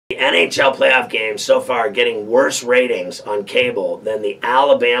The NHL playoff games so far are getting worse ratings on cable than the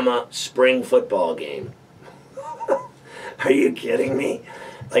Alabama spring football game. Are you kidding me?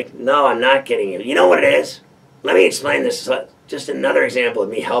 Like, no, I'm not kidding you. You know what it is? Let me explain this. Just another example of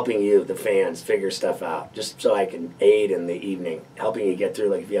me helping you, the fans, figure stuff out. Just so I can aid in the evening, helping you get through,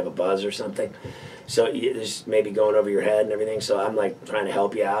 like if you have a buzz or something. So you just maybe going over your head and everything. So I'm like trying to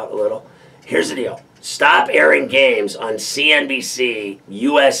help you out a little. Here's the deal. Stop airing games on CNBC,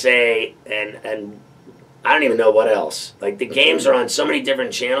 USA, and I don't even know what else. Like, the games are on so many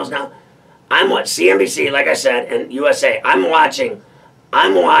different channels now. CNBC, like I said, and USA. I'm watching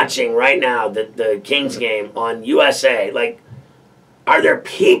right now the Kings game on USA. Like, are there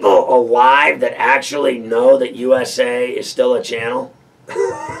people alive that actually know that USA is still a channel?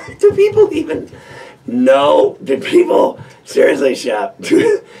 Do people even know? Do people, seriously, Shep,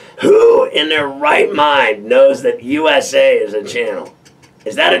 who in their right mind knows that USA is a channel?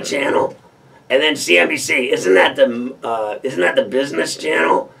 Is that a channel? And then CNBC, isn't that the business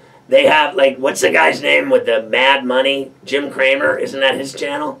channel? They have, like, what's the guy's name with the Mad Money? Jim Cramer, isn't that his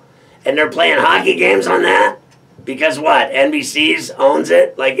channel? And they're playing hockey games on that? Because what? NBC's owns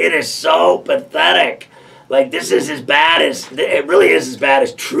it? Like, it is so pathetic. Like, this is as bad as, it really is as bad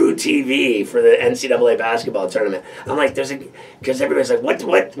as True TV for the NCAA basketball tournament. I'm like, because everybody's like,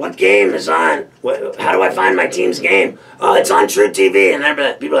 what game is on? How do I find my team's game? Oh, it's on True TV. And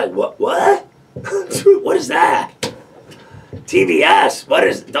people are like, what? What is that?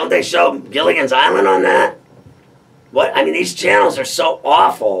 TBS, don't they show Gilligan's Island on that? What? I mean, these channels are so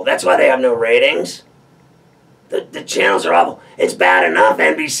awful. That's why they have no ratings. The channels are awful. It's bad enough,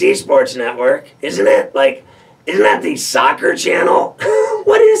 NBC Sports Network, isn't it? Like, isn't that the soccer channel?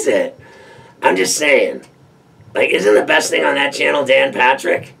 What is it? I'm just saying. Like, isn't the best thing on that channel Dan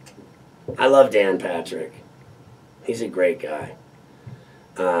Patrick? I love Dan Patrick. He's a great guy.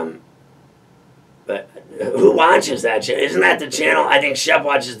 But who watches that channel? Isn't that the channel? I think Shep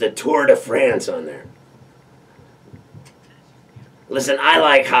watches the Tour de France on there. Listen, I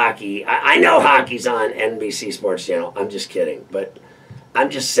like hockey. I know hockey's on NBC Sports Channel. I'm just kidding. But I'm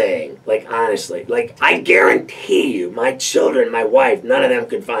just saying, like, honestly, like, I guarantee you, my children, my wife, none of them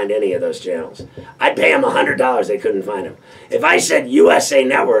could find any of those channels. I'd pay them $100. They couldn't find them. If I said USA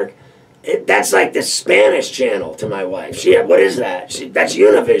Network, that's like the Spanish channel to my wife. What is that? That's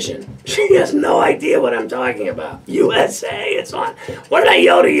Univision. She has no idea what I'm talking about. USA, it's on. What did I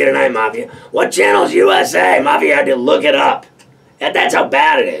yell to you tonight, Mafia? What channel's USA? Mafia had to look it up. That's how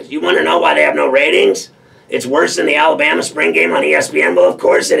bad it is. You want to know why they have no ratings? It's worse than the Alabama spring game on ESPN? Well, of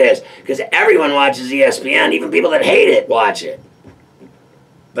course it is. Because everyone watches ESPN. Even people that hate it watch it.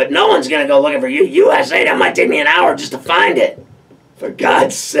 But no one's going to go looking for USA. That might take me an hour just to find it. For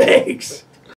God's sakes.